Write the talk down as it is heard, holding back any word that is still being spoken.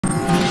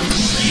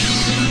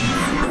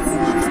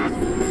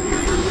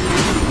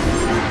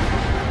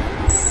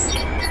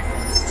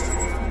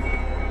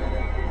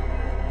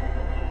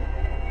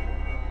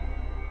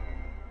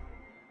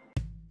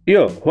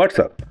Yo, what's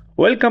up?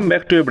 Welcome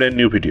back to a brand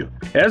new video.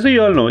 As we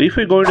all know, if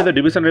we go into the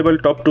Division Rival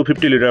top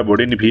 250 leaderboard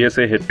in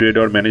VSA head-to-head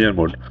or manager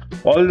mode,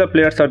 all the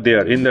players are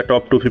there in the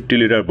top 250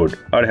 leaderboard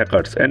are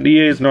hackers and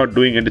EA is not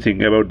doing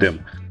anything about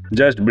them,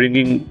 just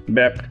bringing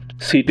back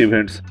seat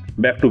events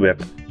back to back.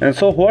 And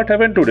so what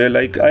happened today,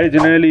 like I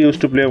generally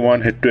used to play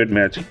one head-to-head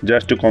match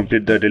just to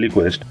complete the daily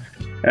quest,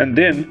 and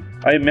then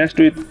I matched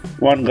with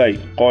one guy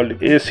called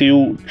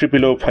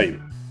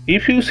SU0005.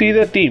 If you see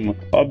the team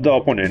of the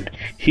opponent,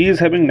 he is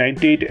having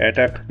 98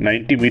 attack,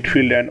 90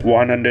 midfield and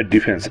 100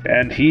 defense,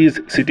 and he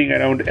is sitting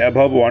around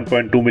above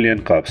 1.2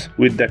 million cups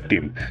with that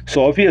team.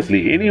 So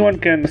obviously anyone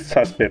can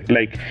suspect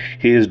like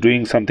he is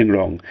doing something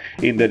wrong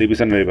in the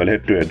division rival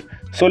head to head.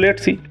 So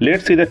let's see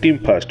the team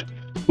first.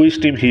 Which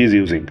team he is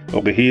using?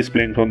 Okay, he is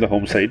playing from the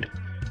home side.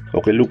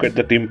 Okay, look at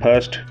the team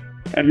first.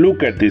 And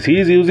look at this, he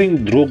is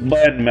using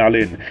Drogba and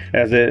Malin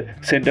as a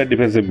center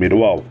defensive mid.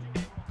 Wow.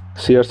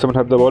 CR7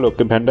 have the ball.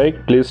 Okay, Van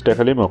Dijk, please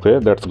tackle him. Okay,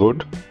 that's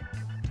good.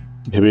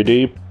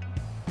 VVD,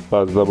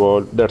 pass the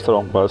ball. That's a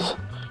wrong pass.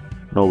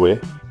 No way.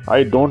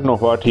 I don't know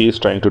what he is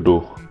trying to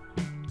do.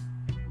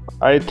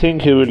 I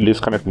think he will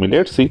disconnect me.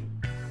 Let's see.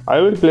 I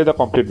will play the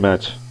complete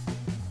match.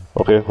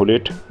 Okay, hold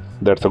it.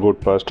 That's a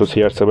good pass to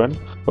CR7.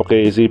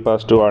 Okay, easy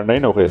pass to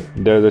R9. Okay,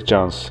 there's a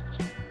chance.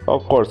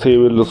 Of course, he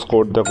will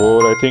score the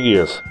goal. I think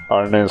yes.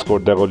 R9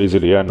 scored the goal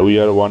easily, and we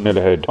are 1-0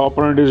 ahead.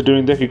 Opponent is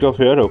doing the kickoff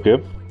here.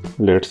 Okay.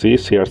 Let's see,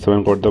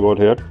 CR7 got the ball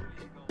here.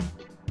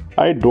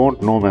 I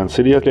don't know, man.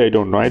 Seriously, I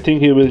don't know. I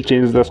think he will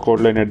change the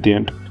scoreline at the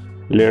end.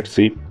 Let's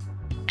see.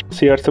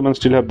 CR7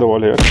 still have the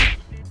ball here.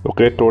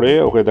 Okay,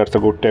 Torre. Okay, that's a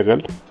good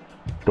tackle.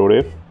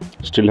 Torre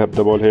still have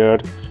the ball here.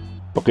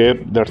 Okay,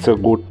 that's a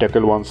good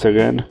tackle once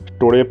again.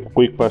 Torre,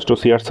 quick pass to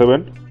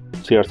CR7.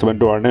 CR7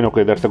 to R9.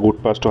 Okay, that's a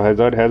good pass to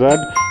Hazard.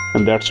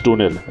 And that's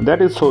 2-0.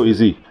 That is so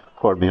easy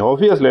for me.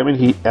 Obviously, I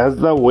mean, as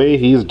the way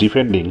he is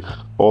defending,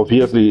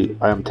 obviously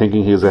I am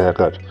thinking he is a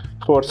hacker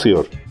for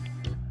sure.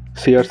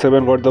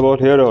 CR7 got the ball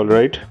here. All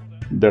right,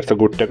 that's a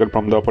good tackle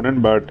from the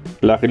opponent, but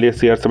luckily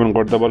CR7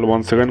 got the ball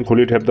once again.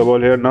 Gullit have the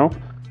ball here now.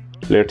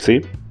 Let's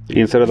see,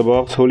 inside of the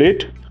box,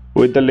 Gullit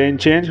with the lane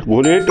change,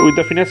 Gullit with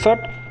the finesse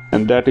shot,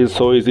 and that is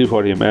so easy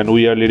for him, and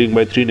we are leading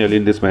by 3-0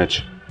 in this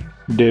match.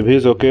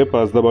 Davies, okay,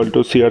 pass the ball to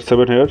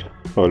CR7 here.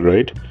 All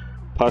right,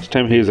 first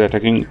time he is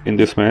attacking in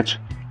this match.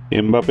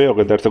 Mbappe,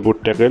 okay, that's a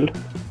good tackle.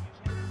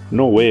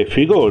 No way,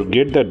 Figo,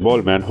 get that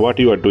ball, man. What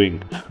you are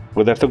doing?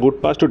 Oh, that's a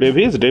good pass to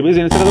Davies. Davies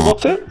inside of the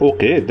box here.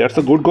 Okay, that's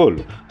a good goal.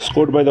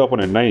 Scored by the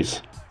opponent.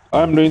 Nice.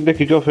 I'm doing the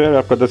kickoff here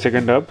after the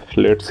second half.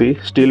 Let's see.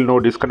 Still no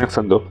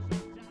disconnection though.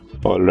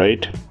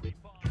 Alright.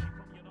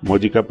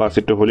 Mojica pass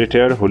it to Gullit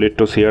here. Gullit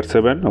to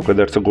CR7. Okay,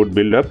 that's a good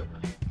build up.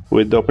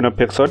 With the open up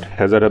fake shot.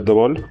 Hazard have the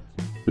ball.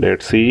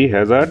 Let's see.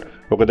 Hazard.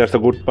 Okay, that's a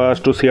good pass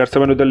to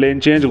CR7 with the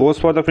lane change. Goes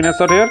for the finesse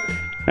shot here.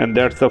 And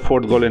that's the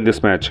fourth goal in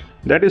this match.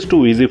 That is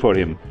too easy for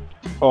him.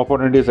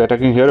 Opponent is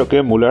attacking here.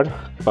 Okay, Muller.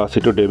 Pass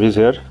it to Davies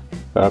here.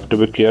 I have to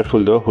be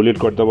careful though. Gullit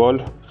got the ball.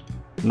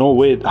 No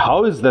way.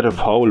 How is that a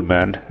foul,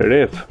 man?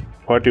 Ref,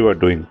 what you are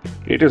doing?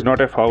 It is not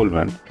a foul,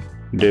 man.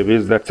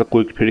 Davies, that's a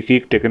quick free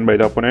kick taken by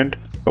the opponent.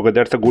 Okay,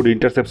 that's a good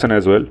interception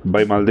as well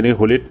by Maldini.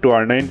 Gullit to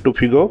R9 to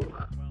Figo.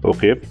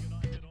 Okay.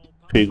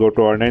 Figo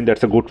to R9.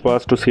 That's a good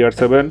pass to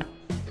CR7.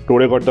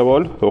 Torre got the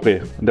ball.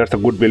 Okay, that's a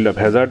good build up.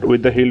 Hazard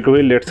with the heel to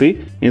heel. Let's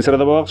see. Inside of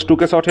the box,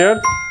 took a shot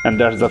here. And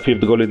that's the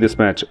fifth goal in this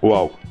match.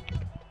 Wow.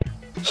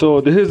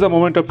 So this is the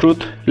moment of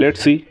truth. Let's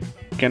see.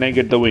 Can I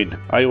get the win?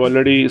 I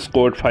already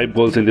scored 5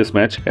 goals in this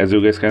match, as you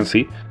guys can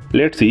see.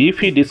 Let's see if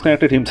he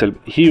disconnected himself.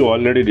 He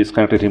already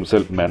disconnected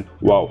himself, man.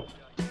 Wow.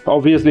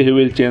 Obviously, he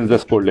will change the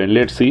scoreline.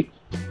 Let's see.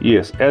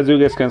 Yes, as you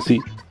guys can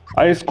see,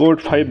 I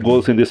scored 5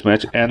 goals in this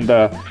match, and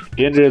the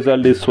end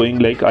result is showing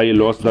like I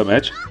lost the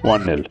match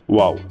 1-0.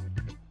 Wow.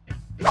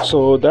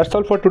 So that's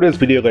all for today's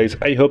video, guys.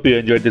 I hope you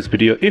enjoyed this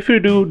video. If you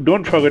do,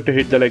 don't forget to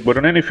hit the like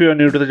button, and if you are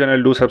new to the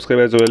channel, do subscribe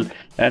as well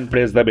and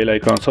press the bell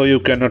icon so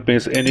you cannot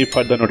miss any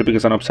further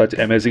notification of such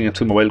amazing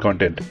FC mobile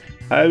content.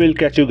 I will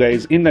catch you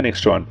guys in the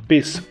next one.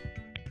 Peace.